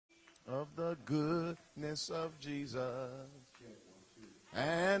of the goodness of Jesus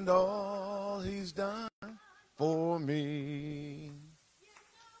and all he's done for me.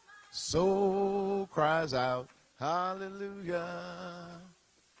 Soul cries out, hallelujah.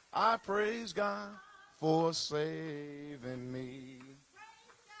 I praise God for saving me.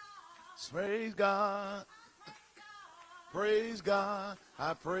 Praise God. Praise God.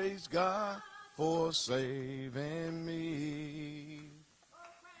 I praise God for saving me.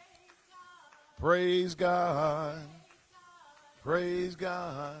 Praise God. Praise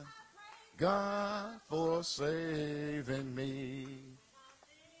God. God for saving me.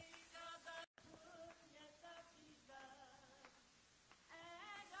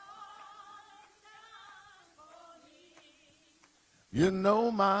 You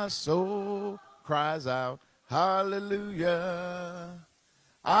know my soul cries out, hallelujah.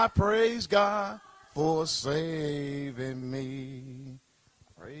 I praise God for saving me.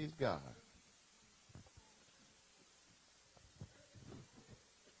 Praise God.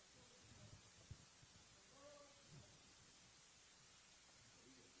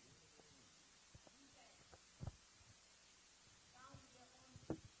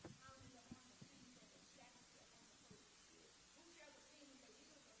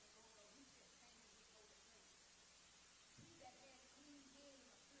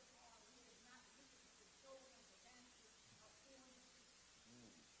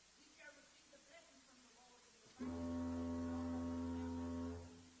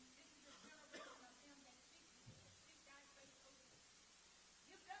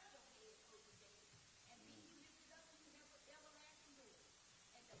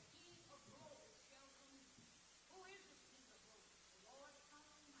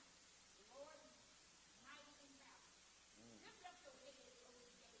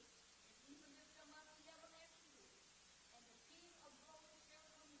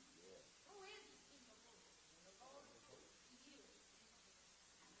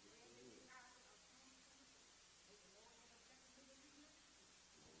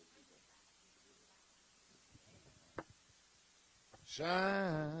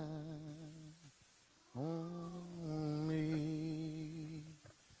 Shine on me,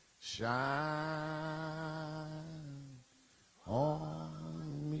 shine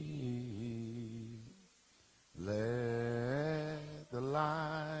on me, let the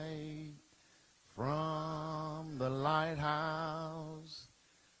light from the lighthouse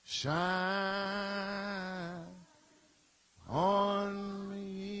shine on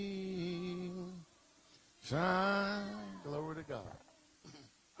me, shine, glory to God.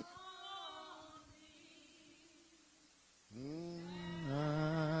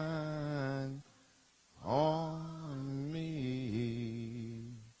 On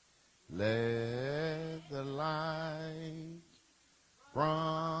me, let the light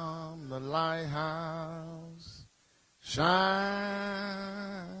from the lighthouse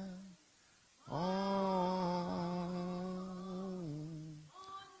shine on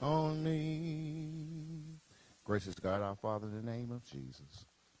me. Gracious God, our Father, in the name of Jesus,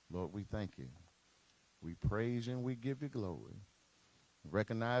 Lord, we thank you. We praise you and we give you glory,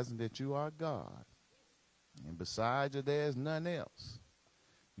 recognizing that you are God. And besides you, there is none else.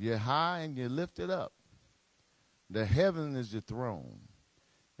 You're high and you're lifted up. The heaven is your throne,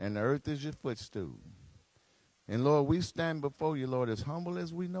 and the earth is your footstool. And, Lord, we stand before you, Lord, as humble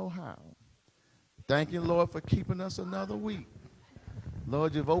as we know how. Thank you, Lord, for keeping us another week.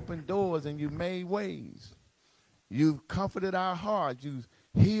 Lord, you've opened doors and you've made ways. You've comforted our hearts. You've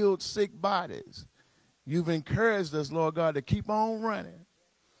healed sick bodies. You've encouraged us, Lord God, to keep on running.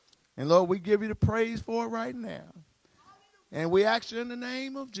 And, Lord, we give you the praise for it right now. And we ask you in the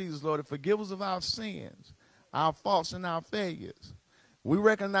name of Jesus, Lord, to forgive us of our sins, our faults, and our failures. We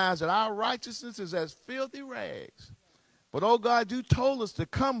recognize that our righteousness is as filthy rags. But, oh, God, you told us to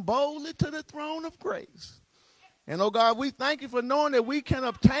come boldly to the throne of grace. And, oh, God, we thank you for knowing that we can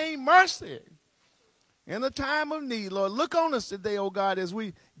obtain mercy in a time of need. Lord, look on us today, oh, God, as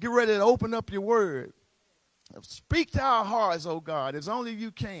we get ready to open up your word. Speak to our hearts, oh, God, as only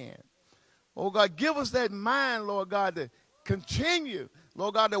you can. Oh, God, give us that mind, Lord God, to continue,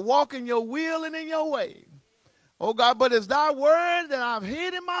 Lord God, to walk in your will and in your way. Oh, God, but it's thy word that I've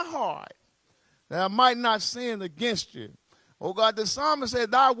hid in my heart, that I might not sin against you. Oh, God, the psalmist said,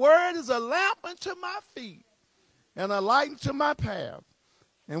 thy word is a lamp unto my feet and a light unto my path.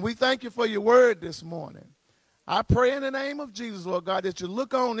 And we thank you for your word this morning. I pray in the name of Jesus, Lord God, that you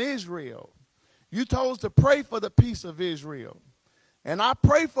look on Israel. You told us to pray for the peace of Israel. And I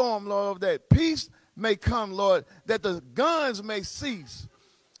pray for them, Lord, that peace may come, Lord, that the guns may cease,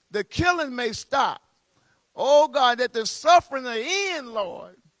 the killing may stop. Oh, God, that the suffering may end,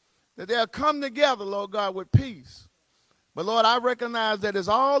 Lord, that they'll come together, Lord God, with peace. But, Lord, I recognize that it's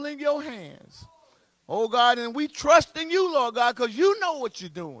all in your hands. Oh, God, and we trust in you, Lord God, because you know what you're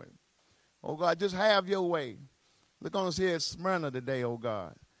doing. Oh, God, just have your way. Look on us here at Smyrna today, oh,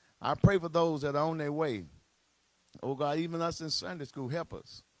 God. I pray for those that are on their way. Oh, God, even us in Sunday school, help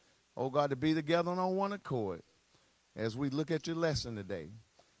us. Oh, God, to be together on one accord as we look at your lesson today.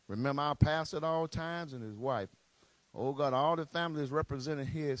 Remember our pastor at all times and his wife. Oh, God, all the families represented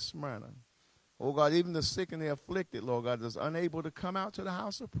here at Smyrna. Oh, God, even the sick and the afflicted, Lord God, that's unable to come out to the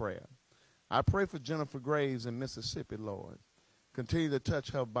house of prayer. I pray for Jennifer Graves in Mississippi, Lord. Continue to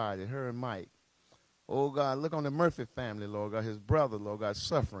touch her body, her and Mike. Oh, God, look on the Murphy family, Lord God, his brother, Lord God,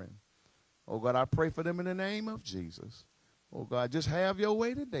 suffering. Oh, God, I pray for them in the name of Jesus. Oh, God, just have your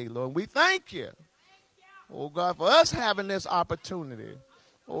way today, Lord. We thank you. Oh, God, for us having this opportunity.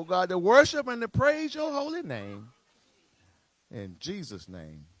 Oh, God, to worship and to praise your holy name. In Jesus'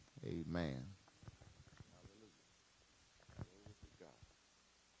 name, amen.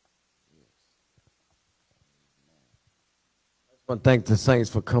 I want to thank the saints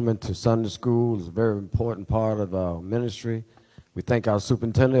for coming to Sunday school. It's a very important part of our ministry. We thank our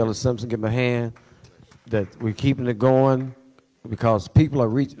superintendent, Elder Simpson. Give him a hand that we're keeping it going because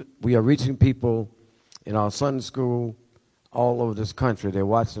we are reaching people in our Sunday school all over this country. They're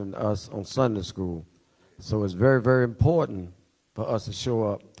watching us on Sunday school. So it's very, very important for us to show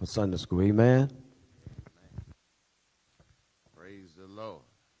up for Sunday school. Amen? Praise the Lord.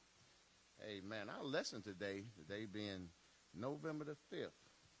 Amen. Our lesson today being November the 5th,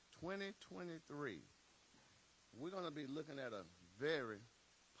 2023. We're going to be looking at a very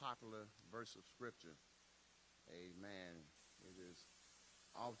popular verse of Scripture. Amen. It is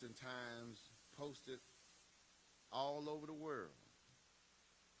oftentimes posted all over the world.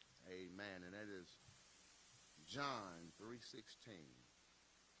 Amen. And that is John 3:16.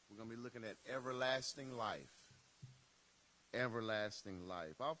 We're going to be looking at everlasting life. Everlasting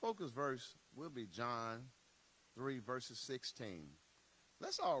life. Our focus verse will be John 3 verses 16.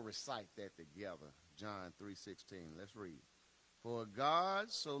 Let's all recite that together. John 3:16. Let's read. For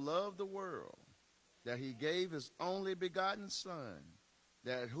God so loved the world that he gave his only begotten Son,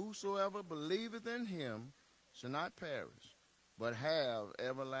 that whosoever believeth in him shall not perish, but have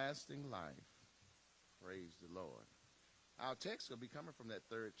everlasting life. Praise the Lord. Our text will be coming from that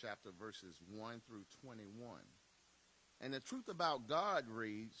 3rd chapter, verses 1 through 21. And the truth about God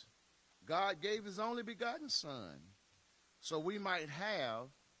reads, God gave his only begotten Son so we might have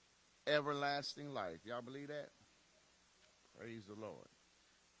everlasting life. Y'all believe that? Praise the Lord.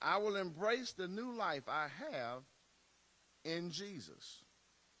 I will embrace the new life I have in Jesus.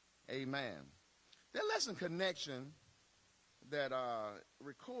 Amen. That lesson connection that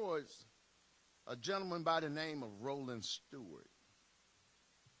records a gentleman by the name of Roland Stewart.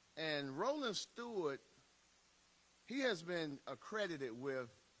 And Roland Stewart, he has been accredited with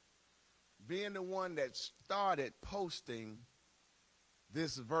being the one that started posting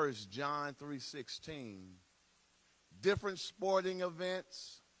this verse, John 3:16, different sporting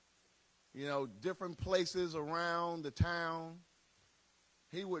events, different places around the town.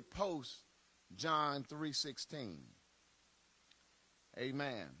 He would post John 3:16.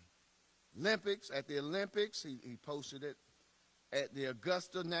 Amen. At the Olympics, he posted it. At the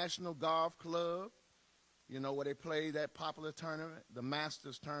Augusta National Golf Club, where they play that popular tournament, the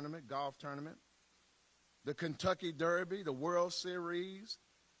Masters tournament, golf tournament, the Kentucky Derby, the World Series,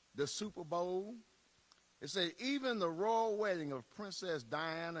 the Super Bowl. It said even the royal wedding of Princess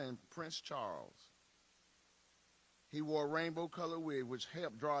Diana and Prince Charles. He wore a rainbow-colored wig, which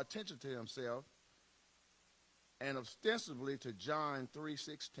helped draw attention to himself and ostensibly to John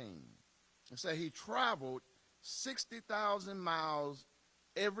 3:16. It said he traveled 60,000 miles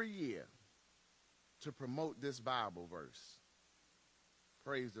every year to promote this Bible verse.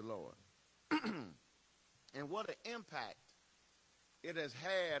 Praise the Lord. And what an impact it has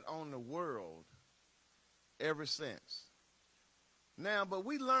had on the world ever since. Now, but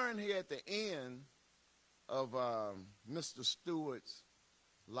we learn here at the end of Mr. Stewart's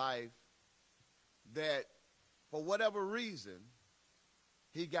life that for whatever reason,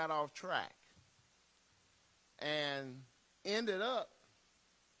 he got off track and ended up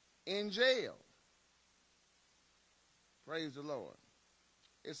in jail. Praise the Lord.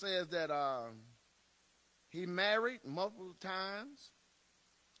 It says that he married multiple times,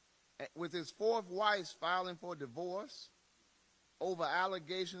 with his 4th wife filing for divorce over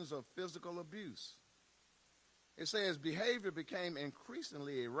allegations of physical abuse. It says behavior became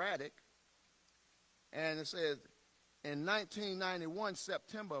increasingly erratic, and it says in 1991,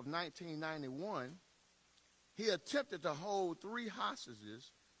 September of 1991, he attempted to hold 3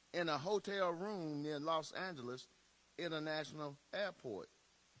 hostages in a hotel room near Los Angeles International Airport.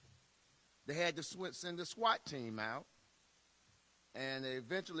 They had to send the SWAT team out, and they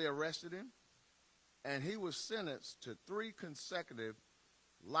eventually arrested him, and he was sentenced to 3 consecutive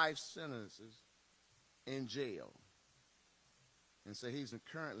life sentences in jail. And so he's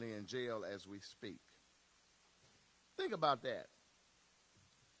currently in jail as we speak. Think about that.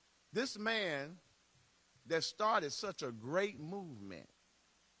 This man that started such a great movement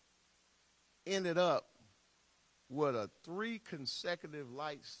ended up with a 3 consecutive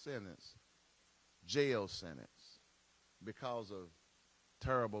life sentence, jail sentence, because of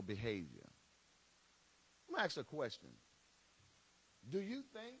terrible behavior. Let me ask you a question. Do you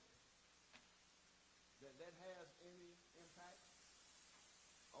think that has any impact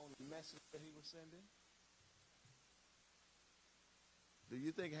on the message that he was sending? Do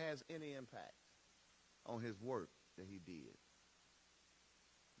you think it has any impact on his work that he did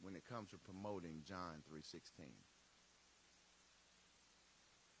when it comes to promoting John 3:16?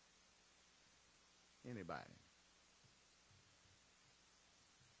 Anybody?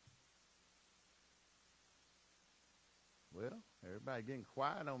 Well, everybody getting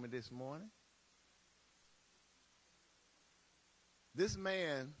quiet on me this morning. This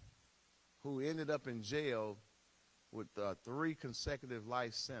man who ended up in jail with 3 consecutive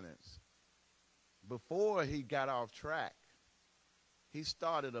life sentence, before he got off track, he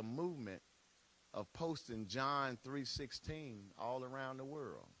started a movement of posting John 3:16 all around the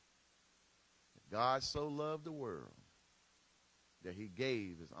world. God so loved the world that he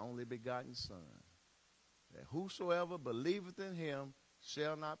gave his only begotten Son, that whosoever believeth in him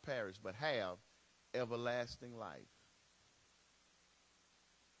shall not perish, but have everlasting life.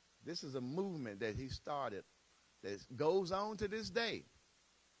 This is a movement that he started that goes on to this day.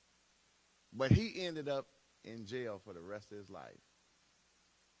 But he ended up in jail for the rest of his life.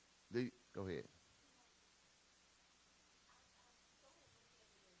 Go ahead.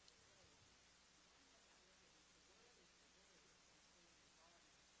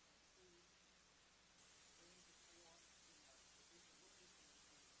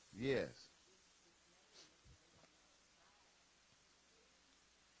 Yes.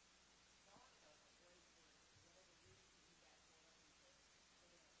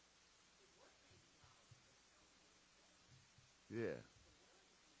 Yeah.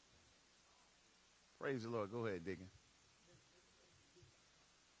 Praise the Lord. Go ahead, Deacon.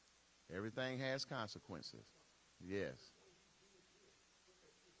 Everything has consequences. Yes.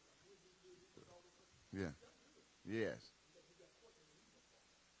 Yeah. Yes.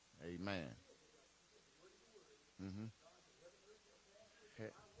 Amen. Mm-hmm.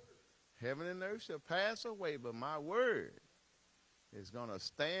 Heaven and earth shall pass away, but my word is going to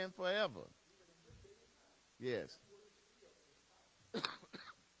stand forever. Yes.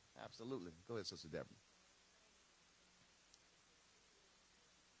 Absolutely. Go ahead, Sister Deborah.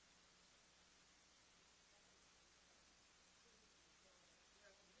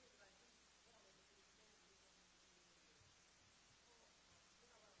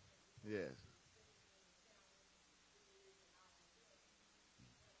 Yes.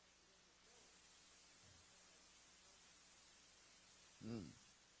 Mm.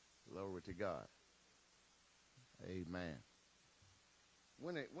 Glory to God. Amen.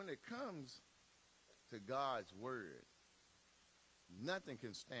 When it comes to God's word, nothing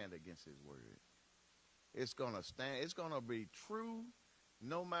can stand against his word. It's going to stand. It's going to be true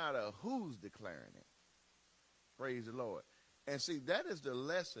no matter who's declaring it. Praise the Lord. And see, that is the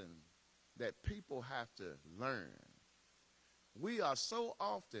lesson that people have to learn. We are so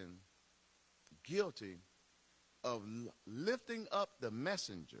often guilty of lifting up the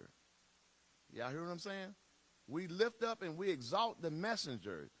messenger. Y'all hear what I'm saying? We lift up and we exalt the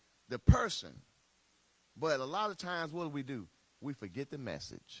messenger, the person. But a lot of times, what do? We forget the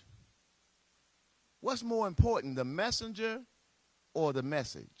message. What's more important, the messenger or the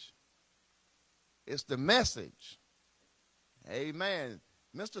message? It's the message. Amen.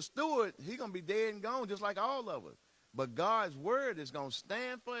 Mr. Stewart, he's going to be dead and gone just like all of us. But God's word is going to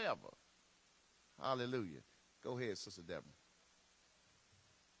stand forever. Hallelujah. Go ahead, Sister Deborah.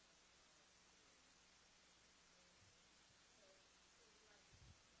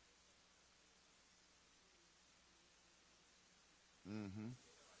 Mm-hmm.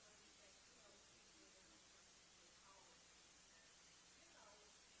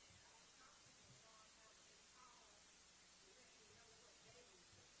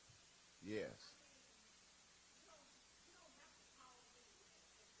 Yes.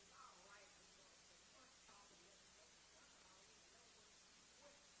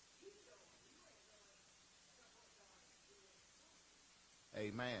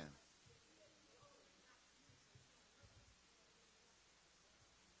 Amen. Amen.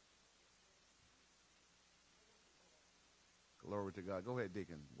 Glory to God. Go ahead,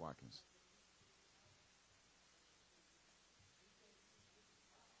 Deacon Watkins.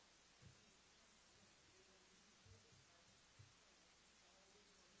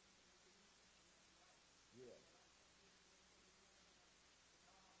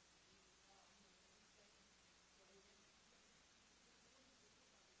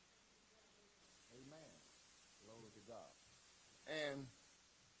 Amen. Glory to God. And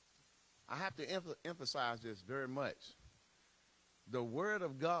I have to emphasize this very much. The Word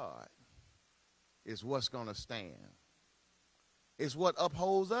of God is what's going to stand. It's what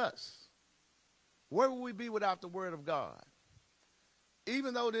upholds us. Where would we be without the Word of God?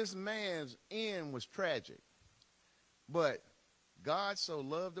 Even though this man's end was tragic, but God so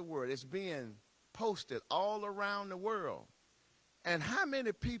loved the Word. It's being posted all around the world. And how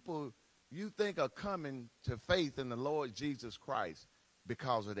many people you think are coming to faith in the Lord Jesus Christ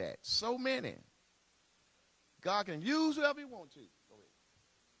because of that? So many. God can use whoever he wants to. Go ahead.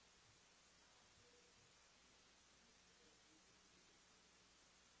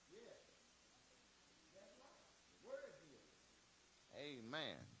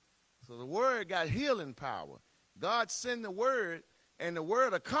 Amen. So the Word got healing power. God sent the Word, and the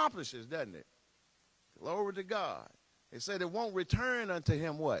Word accomplishes, doesn't it? Glory to God. It said it won't return unto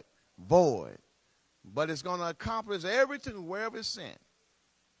him what? Void. But it's going to accomplish everything wherever it's sent.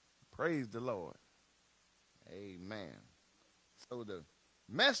 Praise the Lord. Amen. So the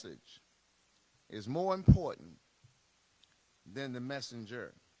message is more important than the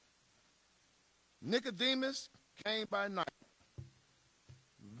messenger. Nicodemus came by night.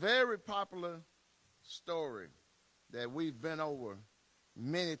 Very popular story that we've been over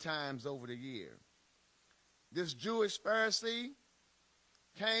many times over the year. This Jewish Pharisee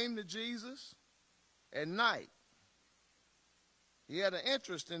came to Jesus at night. He had an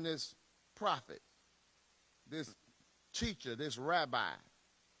interest in this prophet, this teacher, this rabbi.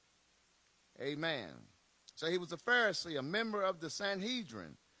 Amen. So he was a Pharisee, a member of the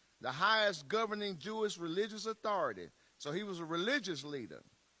Sanhedrin, the highest governing Jewish religious authority. So he was a religious leader.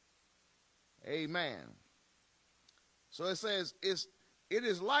 Amen. So it says, it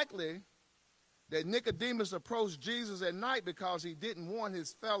is likely that Nicodemus approached Jesus at night because he didn't want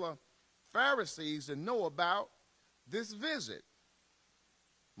his fellow Pharisees to know about this visit.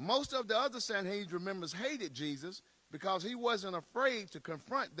 Most of the other Sanhedrin members hated Jesus because he wasn't afraid to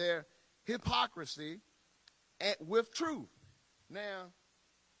confront their hypocrisy with truth. Now,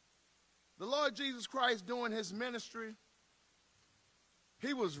 the Lord Jesus Christ during his ministry,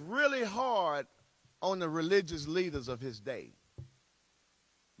 he was really hard on the religious leaders of his day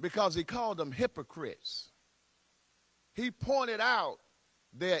because he called them hypocrites. He pointed out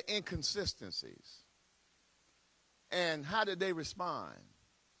their inconsistencies. And how did they respond?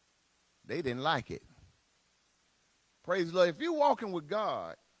 They didn't like it. Praise the Lord. If you're walking with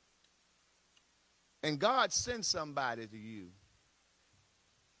God and God sends somebody to you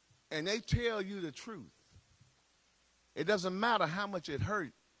and they tell you the truth, it doesn't matter how much it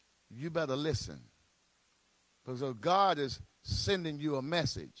hurt, you better listen. Because God is sending you a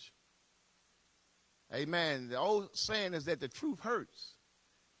message. Amen. The old saying is that the truth hurts.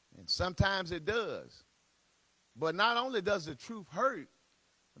 And sometimes it does. But not only does the truth hurt,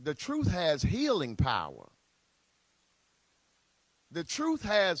 the truth has healing power. The truth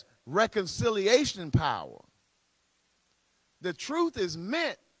has reconciliation power. The truth is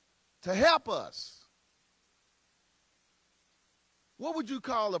meant to help us. What would you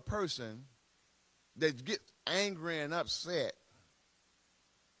call a person that gets angry and upset?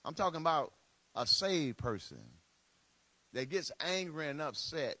 I'm talking about a saved person that gets angry and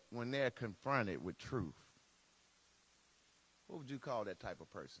upset when they're confronted with truth. What would you call that type of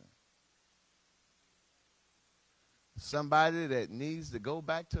person? Somebody that needs to go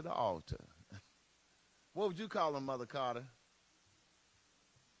back to the altar. What would you call them, Mother Carter?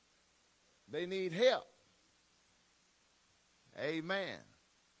 They need help. Amen.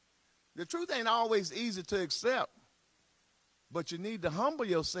 The truth ain't always easy to accept, but you need to humble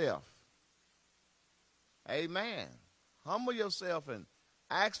yourself. Amen. Humble yourself and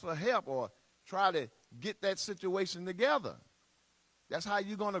ask for help or try to get that situation together. That's how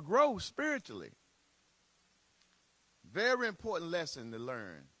you're going to grow spiritually. Very important lesson to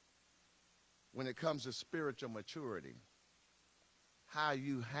learn when it comes to spiritual maturity. How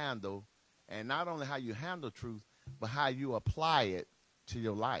you handle, and not only how you handle truth, but how you apply it to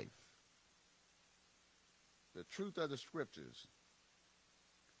your life. The truth of the scriptures.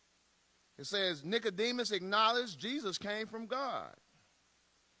 It says, Nicodemus acknowledged Jesus came from God.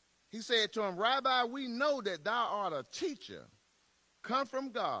 He said to him, Rabbi, we know that thou art a teacher, come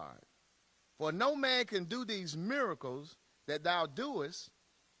from God. For no man can do these miracles that thou doest,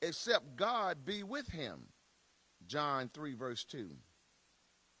 except God be with him. John 3, verse 2.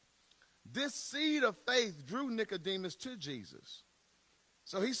 This seed of faith drew Nicodemus to Jesus.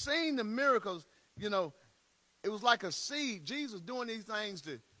 So he's seen the miracles. You know, it was like a seed. Jesus doing these things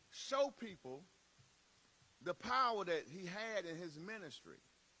to show people the power that he had in his ministry.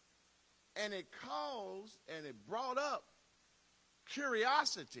 And it caused and it brought up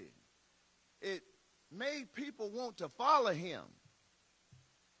curiosity. It made people want to follow him.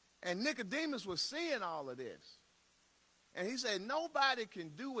 And Nicodemus was seeing all of this. And he said, nobody can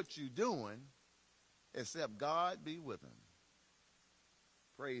do what you're doing except God be with them.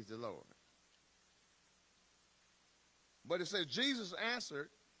 Praise the Lord. But it says Jesus answered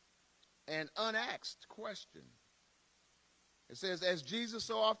an unasked question. It says, as Jesus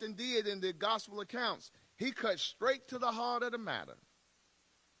so often did in the gospel accounts, he cut straight to the heart of the matter.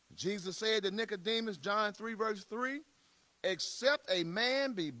 Jesus said to Nicodemus, John 3, verse 3, except a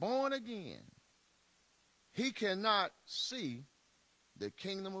man be born again, he cannot see the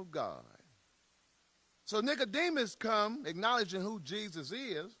kingdom of God. So Nicodemus come acknowledging who Jesus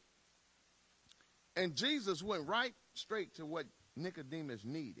is, and Jesus went right straight to what Nicodemus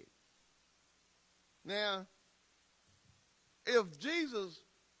needed. Now, if Jesus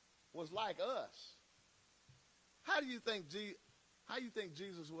was like us, how do you think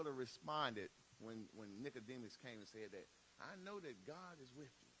Jesus would have responded when Nicodemus came and said that, I know that God is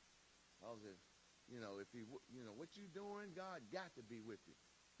with you. If what you doing, God got to be with you.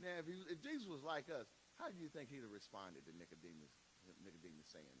 Now, if Jesus was like us, how do you think he'd have responded to Nicodemus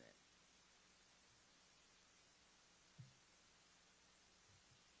saying that?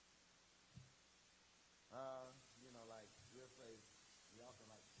 We'll say, we often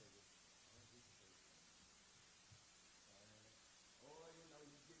like to say this. Or,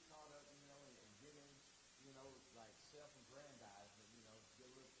 you get caught up, and getting, like self-aggrandizement, get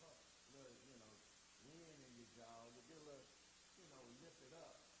a little tough, wind in your jaw, to get a little, lifted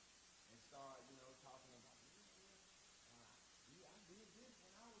up and start, talking about, I did this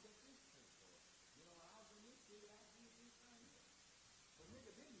when I was at this church, or, I was in this city, I did this thing. But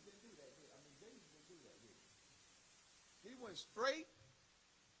Nicodemus didn't do that, Jesus didn't do that, did he? He went straight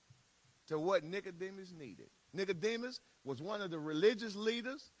to what Nicodemus needed. Nicodemus was one of the religious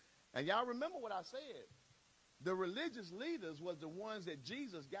leaders. And y'all remember what I said. The religious leaders was the ones that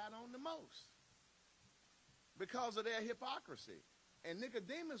Jesus got on the most because of their hypocrisy. And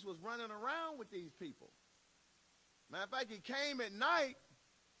Nicodemus was running around with these people. Matter of fact, he came at night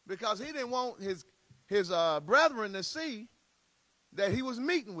because he didn't want his brethren to see that he was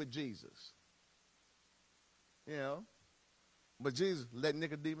meeting with Jesus. But Jesus let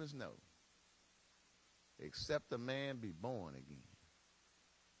Nicodemus know, except a man be born again.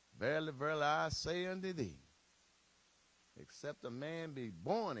 Verily, verily, I say unto thee, except a man be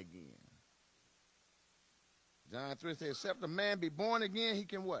born again. John 3 says, except a man be born again, he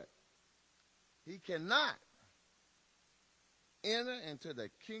can what? He cannot enter into the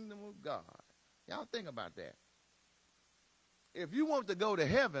kingdom of God. Y'all think about that. If you want to go to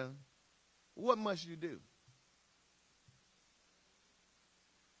heaven, what must you do?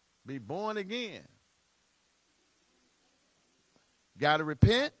 Be born again. Got to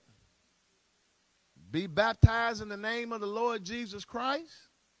repent. Be baptized in the name of the Lord Jesus Christ.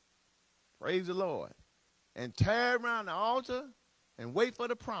 Praise the Lord. And tear around the altar and wait for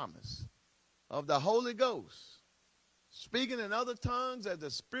the promise of the Holy Ghost, speaking in other tongues as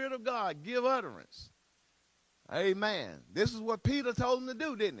the Spirit of God give utterance. Amen. This is what Peter told him to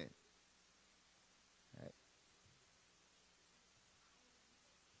do, didn't he?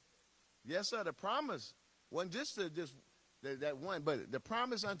 Yes, sir. The promise wasn't just that one, but the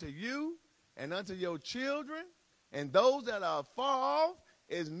promise unto you and unto your children and those that are far off,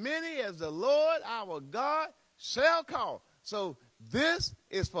 as many as the Lord our God shall call. So this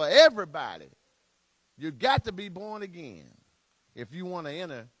is for everybody. You got to be born again if you want to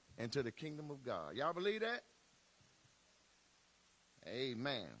enter into the kingdom of God. Y'all believe that?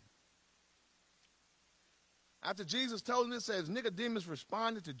 Amen. After Jesus told him this, says Nicodemus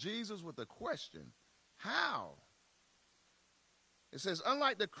responded to Jesus with a question. How? It says,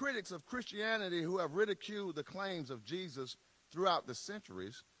 unlike the critics of Christianity who have ridiculed the claims of Jesus throughout the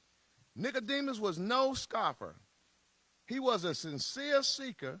centuries, Nicodemus was no scoffer. He was a sincere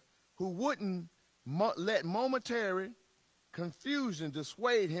seeker who wouldn't let momentary confusion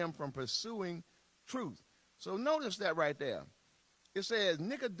dissuade him from pursuing truth. So notice that right there. It says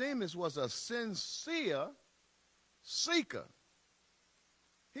Nicodemus was a sincere seeker.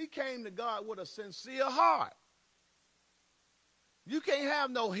 He came to God with a sincere heart. You can't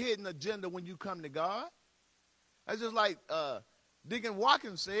have no hidden agenda when you come to God. That's just like Deacon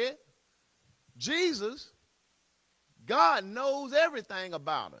Watkins said, Jesus, God knows everything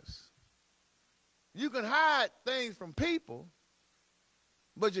about us. You can hide things from people,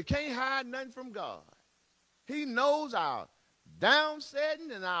 but you can't hide nothing from God. He knows our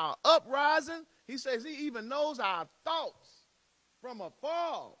downsetting and our uprising. He says he even knows our thoughts from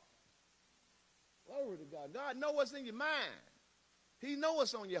afar. Glory to God. God knows what's in your mind. He knows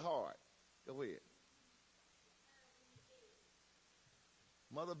what's on your heart. Go ahead.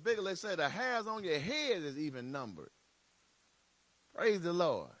 Mother Bigelow said the hairs on your head is even numbered. Praise the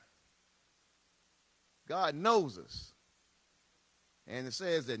Lord. God knows us. And it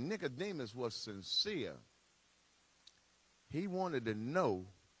says that Nicodemus was sincere. He wanted to know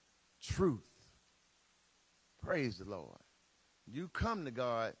truth. Praise the Lord. You come to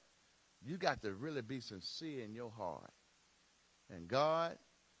God, you got to really be sincere in your heart. And God,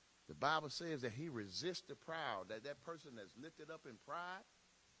 the Bible says that he resists the proud, that person that's lifted up in pride,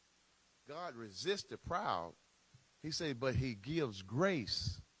 God resists the proud. He said, but he gives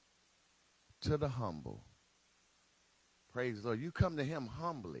grace to the humble. Praise the Lord. You come to him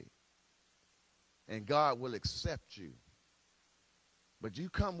humbly, and God will accept you. But you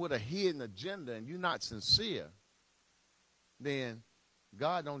come with a hidden agenda and you're not sincere, then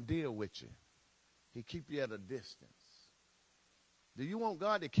God don't deal with you. He keep you at a distance. Do you want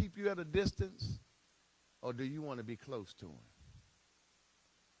God to keep you at a distance, or do you want to be close to him?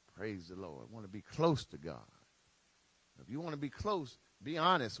 Praise the Lord. Want to be close to God. If you want to be close, be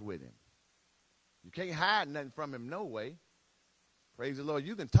honest with him. You can't hide nothing from him no way. Praise the Lord.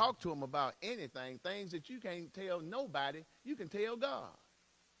 You can talk to him about anything, things that you can't tell nobody, you can tell God.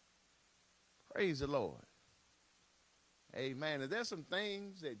 Praise the Lord. Amen. Is there some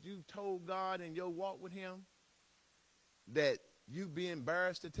things that you told God in your walk with him that you be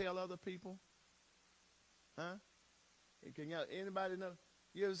embarrassed to tell other people? Huh? Can anybody know?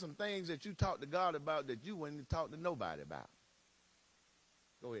 Give some things that you talked to God about that you wouldn't talk to nobody about.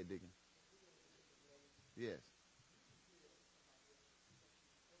 Go ahead, Deacon. Yes.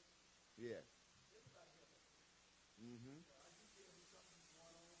 Yes. Mm-hmm.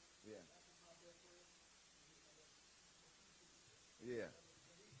 Yeah. Yeah.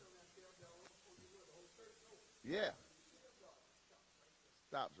 Yeah.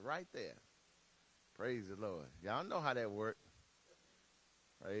 Stops right there. Praise the Lord. Y'all know how that works.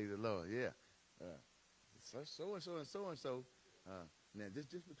 Praise the Lord. Yeah. So and so and so and so. Now this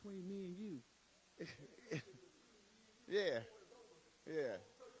just between me and you. Yeah. Yeah.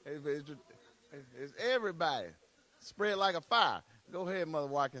 It's everybody. Spread like a fire. Go ahead, Mother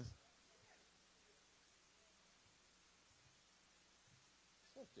Watkins.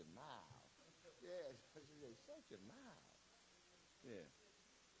 Shut your mouth. Yeah. Shut your mouth. Yeah.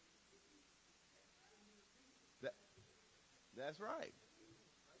 That's right.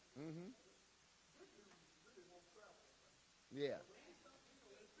 Mm-hmm. Yeah.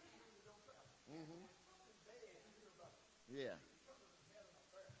 Mm-hmm. Yeah.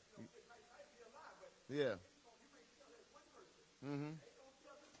 Yeah. Mm-hmm.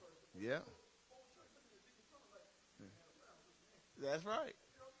 Yeah. That's right.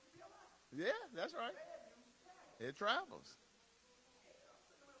 Yeah, that's right. It travels.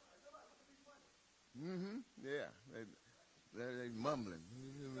 Mm-hmm. Yeah. They mumbling.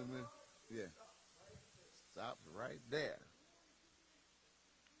 Yeah. Stops right there.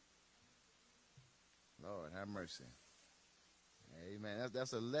 Lord, have mercy. Amen.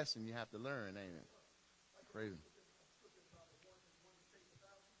 That's a lesson you have to learn, ain't it? Praise him.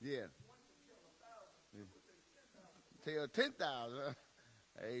 Yeah. Tell 10,000.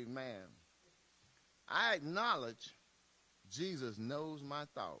 Amen. I acknowledge Jesus knows my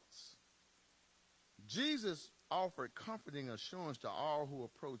thoughts. Jesus offered comforting assurance to all who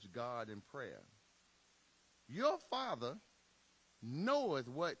approach God in prayer. Your Father knoweth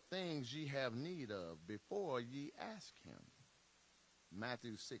what things ye have need of before ye ask him.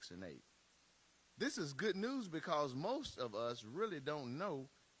 Matthew 6 and 8. This is good news because most of us really don't know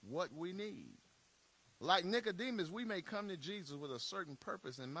what we need. Like Nicodemus, we may come to Jesus with a certain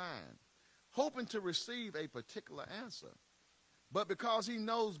purpose in mind, hoping to receive a particular answer. But because he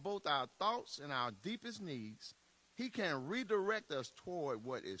knows both our thoughts and our deepest needs, he can redirect us toward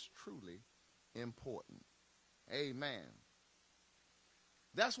what is truly important. Amen.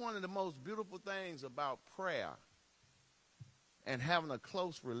 That's one of the most beautiful things about prayer and having a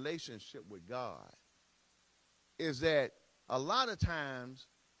close relationship with God, is that a lot of times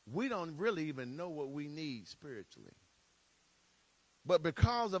we don't really even know what we need spiritually. But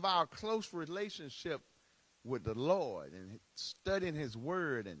because of our close relationship with the Lord and studying his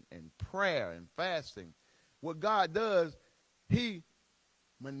word and prayer and fasting, what God does, he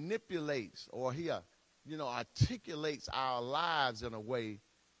manipulates or he articulates our lives in a way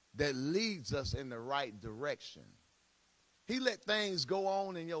that leads us in the right direction. He let things go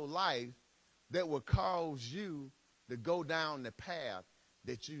on in your life that will cause you to go down the path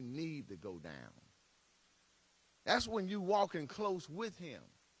that you need to go down. That's when you walking close with him.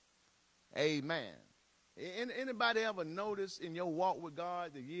 Amen. Anybody ever notice in your walk with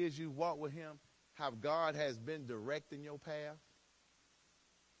God, the years you walked with him, how God has been directing your path?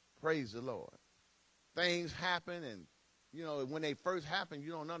 Praise the Lord. Things happen, and, when they first happen,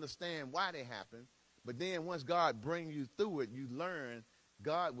 you don't understand why they happen. But then once God brings you through it, you learn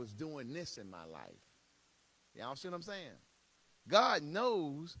God was doing this in my life. Y'all see what I'm saying? God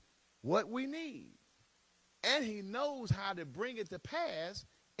knows what we need. And he knows how to bring it to pass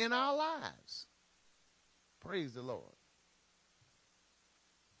in our lives. Praise the Lord.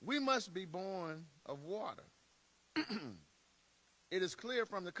 We must be born of water. It is clear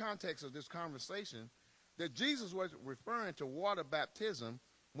from the context of this conversation that Jesus was referring to water baptism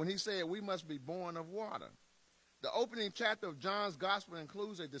when he said we must be born of water. The opening chapter of John's gospel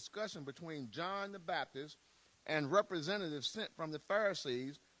includes a discussion between John the Baptist and representatives sent from the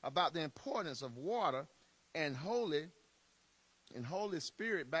Pharisees about the importance of water and Holy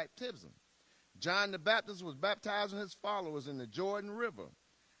Spirit baptism. John the Baptist was baptizing his followers in the Jordan River,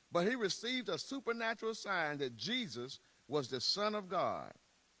 but he received a supernatural sign that Jesus was the Son of God,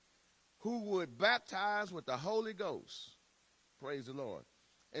 who would baptize with the Holy Ghost. Praise the Lord.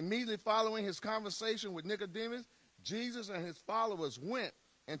 Immediately following his conversation with Nicodemus, Jesus and his followers went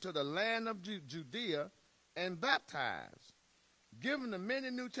into the land of Judea and baptized. Given the many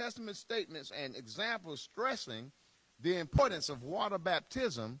New Testament statements and examples stressing the importance of water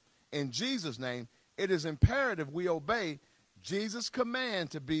baptism in Jesus' name, it is imperative we obey Jesus'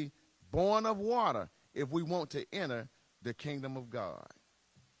 command to be born of water if we want to enter the kingdom of God.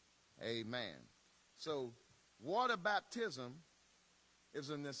 Amen. So water baptism is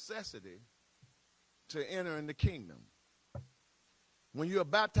a necessity to enter in the kingdom. When you are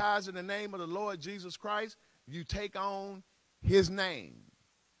baptized in the name of the Lord Jesus Christ, you take on his name.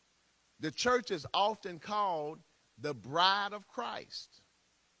 The church is often called the bride of Christ.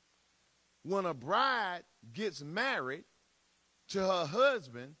 When a bride gets married to her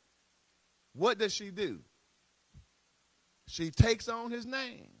husband, what does she do? She takes on his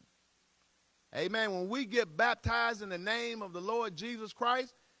name. Amen. When we get baptized in the name of the Lord Jesus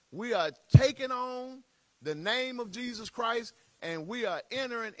Christ, we are taking on the name of Jesus Christ, and we are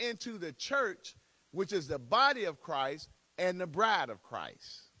entering into the church, which is the body of Christ and the bride of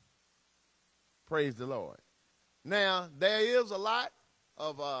Christ. Praise the Lord. Now, there is a lot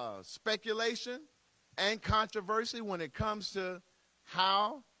of speculation and controversy when it comes to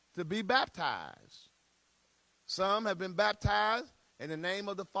how to be baptized. Some have been baptized in the name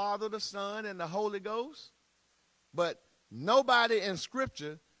of the Father, the Son, and the Holy Ghost, but nobody in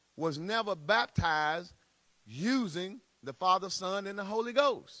Scripture was never baptized using the Father, Son, and the Holy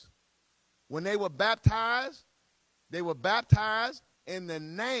Ghost. When they were baptized in the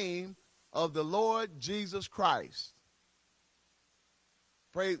name of the Lord Jesus Christ.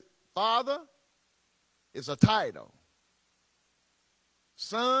 Praise. Father is a title.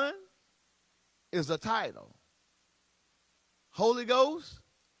 Son is a title. Holy Ghost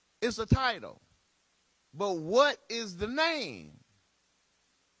is a title. But what is the name?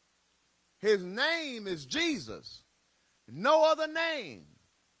 His name is Jesus. No other name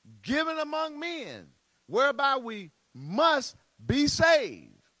given among men whereby we must be saved.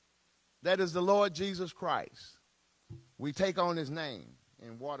 That is the Lord Jesus Christ. We take on his name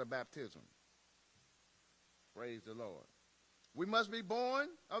in water baptism. Praise the Lord. We must be born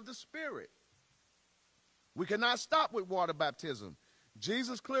of the Spirit. We cannot stop with water baptism.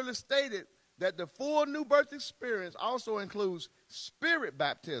 Jesus clearly stated that the full new birth experience also includes spirit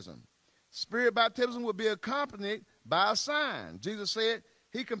baptism. Spirit baptism will be accompanied by a sign. Jesus said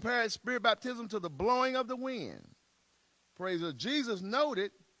he compared spirit baptism to the blowing of the wind. Praise the Lord. Jesus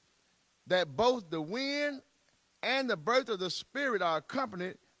noted that both the wind and the birth of the Spirit are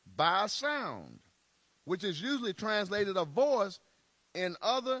accompanied by a sound, which is usually translated a voice in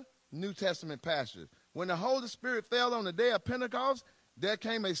other New Testament passages. When the Holy Spirit fell on the day of Pentecost, there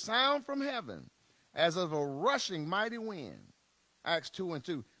came a sound from heaven as of a rushing mighty wind. Acts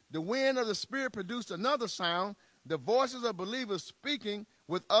 2:2. The wind of the Spirit produced another sound, the voices of believers speaking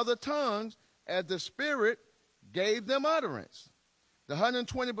with other tongues as the Spirit gave them utterance. The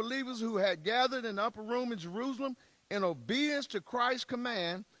 120 believers who had gathered in the upper room in Jerusalem in obedience to Christ's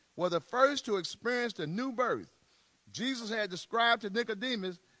command, were the first to experience the new birth. Jesus had described to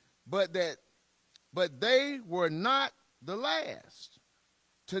Nicodemus, but they were not the last.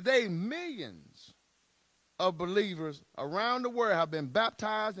 Today, millions of believers around the world have been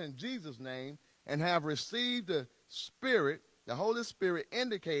baptized in Jesus' name and have received the Spirit, the Holy Spirit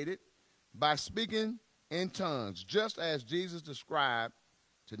indicated by speaking in tongues, just as Jesus described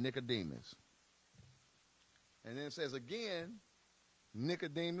to Nicodemus. And then it says again,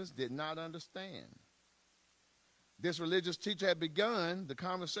 Nicodemus did not understand. This religious teacher had begun the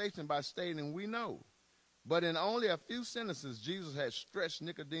conversation by stating, "We know." But in only a few sentences, Jesus had stretched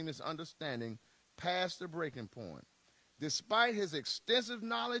Nicodemus' understanding past the breaking point. Despite his extensive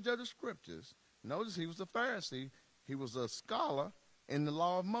knowledge of the scriptures, notice he was a Pharisee, he was a scholar in the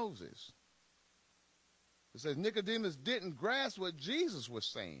law of Moses. It says Nicodemus didn't grasp what Jesus was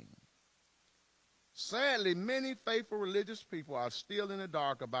saying. Sadly, many faithful religious people are still in the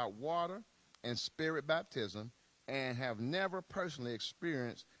dark about water and spirit baptism and have never personally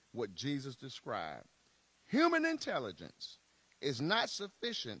experienced what Jesus described. Human intelligence is not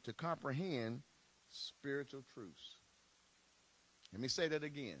sufficient to comprehend spiritual truths. Let me say that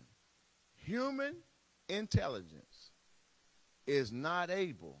again. Human intelligence is not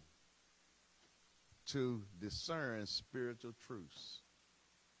able to discern spiritual truths.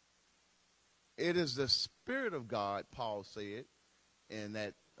 It is the Spirit of God, Paul said in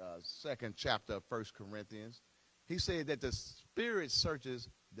that second chapter of 1 Corinthians. He said that the Spirit searches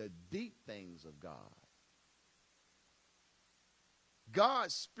the deep things of God.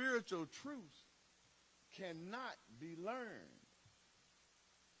 God's spiritual truths cannot be learned.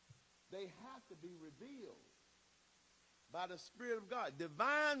 They have to be revealed by the Spirit of God.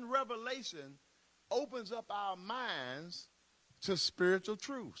 Divine revelation opens up our minds to spiritual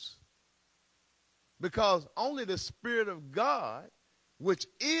truths. Because only the Spirit of God, which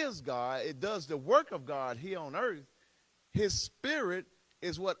is God, it does the work of God here on earth. His Spirit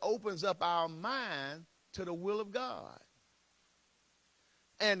is what opens up our mind to the will of God.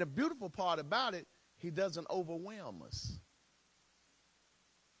 And the beautiful part about it, he doesn't overwhelm us.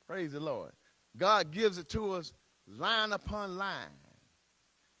 Praise the Lord. God gives it to us line upon line,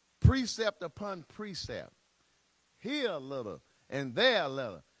 precept upon precept, here a little and there a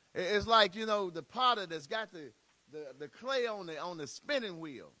little. It's like, you know, the potter that's got the clay on the spinning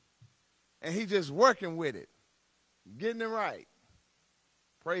wheel, and he's just working with it, getting it right.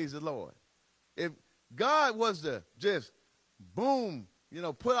 Praise the Lord. If God was to just, boom, you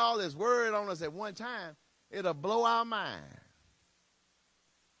know, put all his word on us at one time, it'll blow our mind.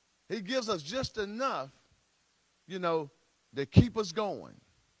 He gives us just enough, you know, to keep us going.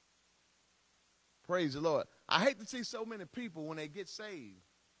 Praise the Lord. I hate to see so many people when they get saved,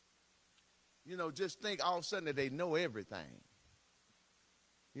 you know, just think all of a sudden that they know everything.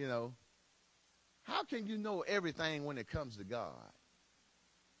 You know, how can you know everything when it comes to God?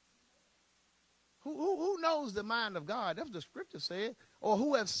 Who knows the mind of God? That's what the scripture said. Or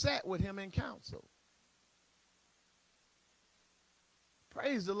who have sat with him in council.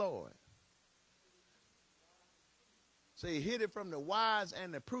 Praise the Lord. So he hid it from the wise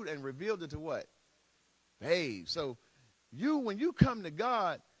and the prudent and revealed it to what? Babes. So when you come to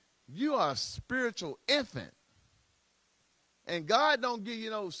God, you are a spiritual infant. And God don't give you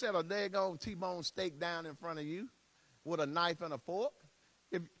no set a daggone T-bone steak down in front of you with a knife and a fork.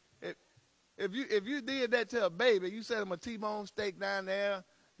 If you did that to a baby, you set him a T-bone steak down there,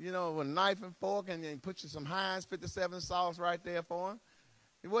 you know, with a knife and fork, and then put you some Heinz 57 sauce right there for him,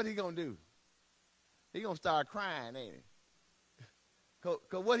 what he going to do? He going to start crying, ain't he?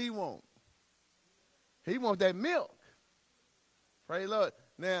 Because what he want? He want that milk. Praise the Lord.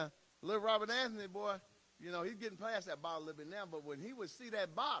 Now, little Robert Anthony, boy, you know, he's getting past that bottle a little bit now, but when he would see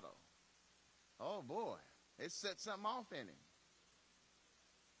that bottle, oh, boy, it set something off in him.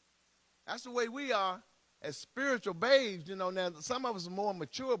 That's the way we are as spiritual babes, you know. Now, some of us are more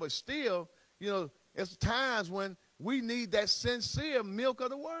mature, but still, you know, it's times when we need that sincere milk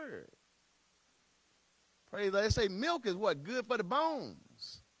of the word. Praise the Lord. They say milk is what? Good for the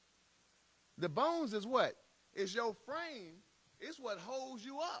bones. The bones is what? It's your frame. It's what holds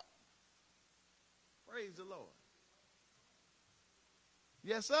you up. Praise the Lord.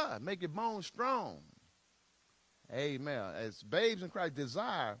 Yes, sir. Make your bones strong. Amen. As babes in Christ,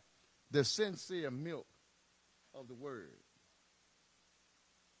 desire the sincere milk of the word.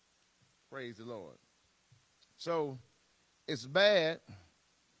 Praise the Lord. So it's bad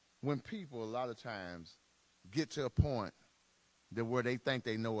when people a lot of times get to a point that where they think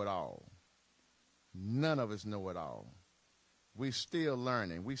they know it all. None of us know it all. We're still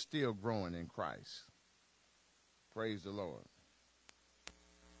learning. We're still growing in Christ. Praise the Lord.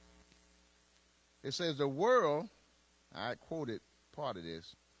 It says the world, I quoted part of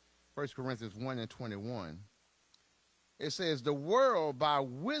this, 1 Corinthians 1 and 21. It says the world by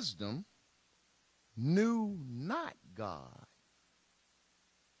wisdom knew not God.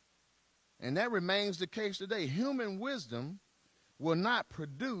 And that remains the case today. Human wisdom will not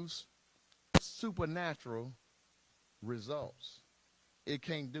produce supernatural results. It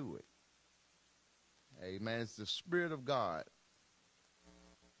can't do it. Amen. It's the Spirit of God.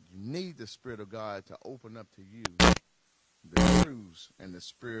 You need the Spirit of God to open up to you the truths and the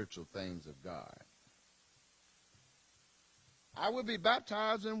spiritual things of God. I will be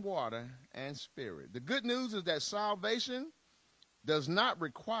baptized in water and spirit. The good news is that salvation does not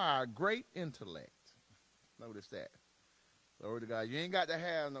require great intellect. Notice that. Glory to God. You ain't got to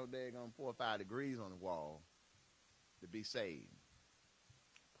have no daggone 4 or 5 degrees on the wall to be saved.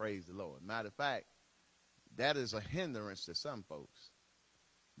 Praise the Lord. Matter of fact, that is a hindrance to some folks.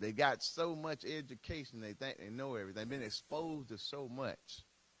 They got so much education, they think they know everything. They've been exposed to so much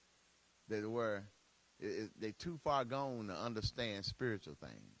that they're too far gone to understand spiritual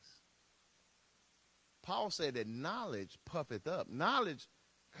things. Paul said that knowledge puffeth up. Knowledge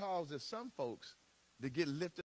causes some folks to get lifted